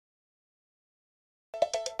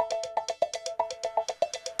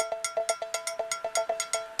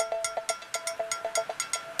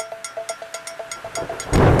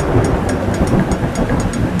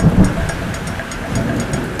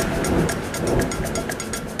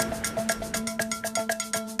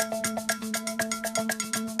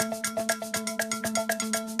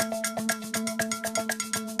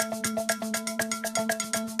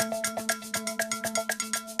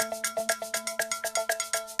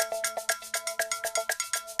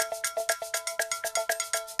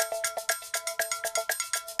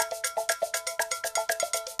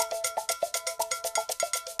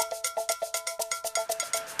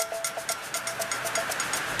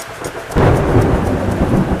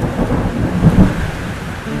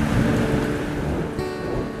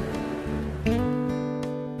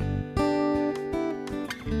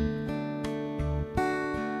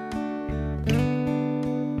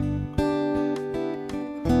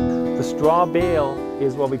The straw bale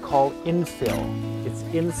is what we call infill. It's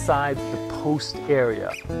inside the post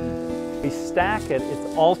area. We stack it,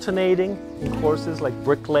 it's alternating in courses like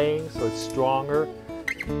bricklaying, so it's stronger.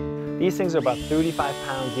 These things are about 35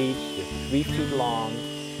 pounds each, they're 3 feet long.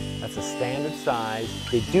 That's a standard size.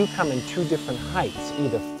 They do come in 2 different heights,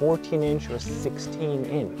 either 14-inch or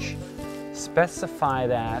 16-inch. Specify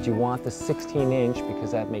that you want the 16-inch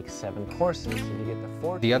because that makes 7 courses, and you get the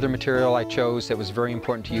 14. The other material I chose that was very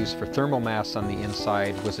important to use for thermal mass on the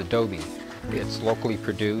inside was adobe. It's locally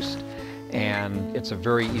produced and it's a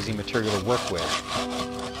very easy material to work with.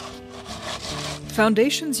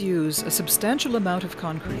 Foundations use a substantial amount of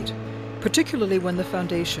concrete, particularly when the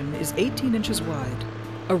foundation is 18 inches wide.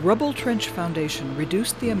 A rubble trench foundation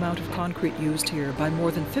reduced the amount of concrete used here by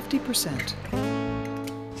more than 50%.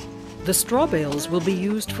 The straw bales will be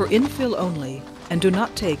used for infill only and do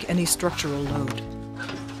not take any structural load.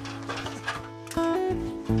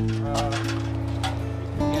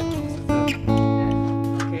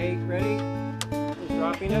 Okay, ready?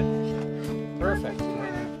 Dropping it. Perfect.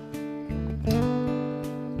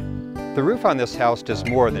 The roof on this house does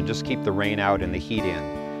more than just keep the rain out and the heat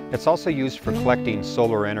in. It's also used for collecting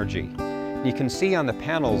solar energy. You can see on the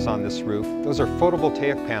panels on this roof, those are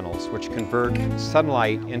photovoltaic panels which convert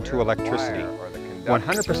sunlight into electricity.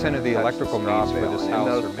 100% of the electrical needs for this house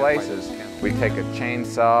in those places, we take a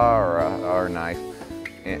chainsaw or a knife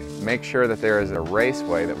and make sure that there is a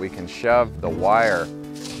raceway that we can shove the wire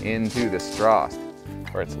into the straw,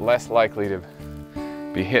 where it's less likely to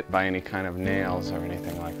be hit by any kind of nails or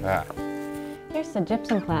anything like that. Here's the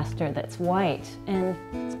gypsum plaster that's white, and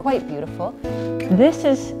it's quite beautiful. This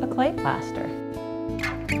is a clay plaster,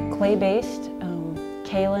 clay-based.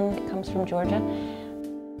 Kaolin, it comes from Georgia.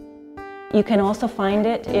 You can also find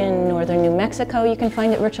it in northern New Mexico. You can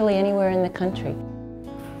find it virtually anywhere in the country.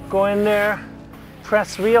 Go in there,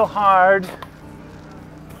 press real hard,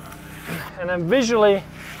 and I'm visually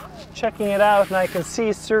checking it out, and I can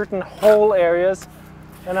see certain hole areas,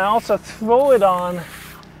 and I also throw it on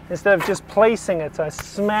instead of just placing it, so I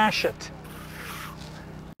smash it.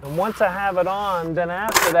 And once I have it on, then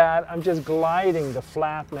after that, I'm just gliding to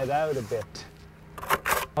flatten it out a bit.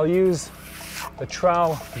 I'll use the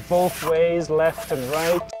trowel both ways, left and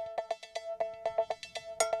right.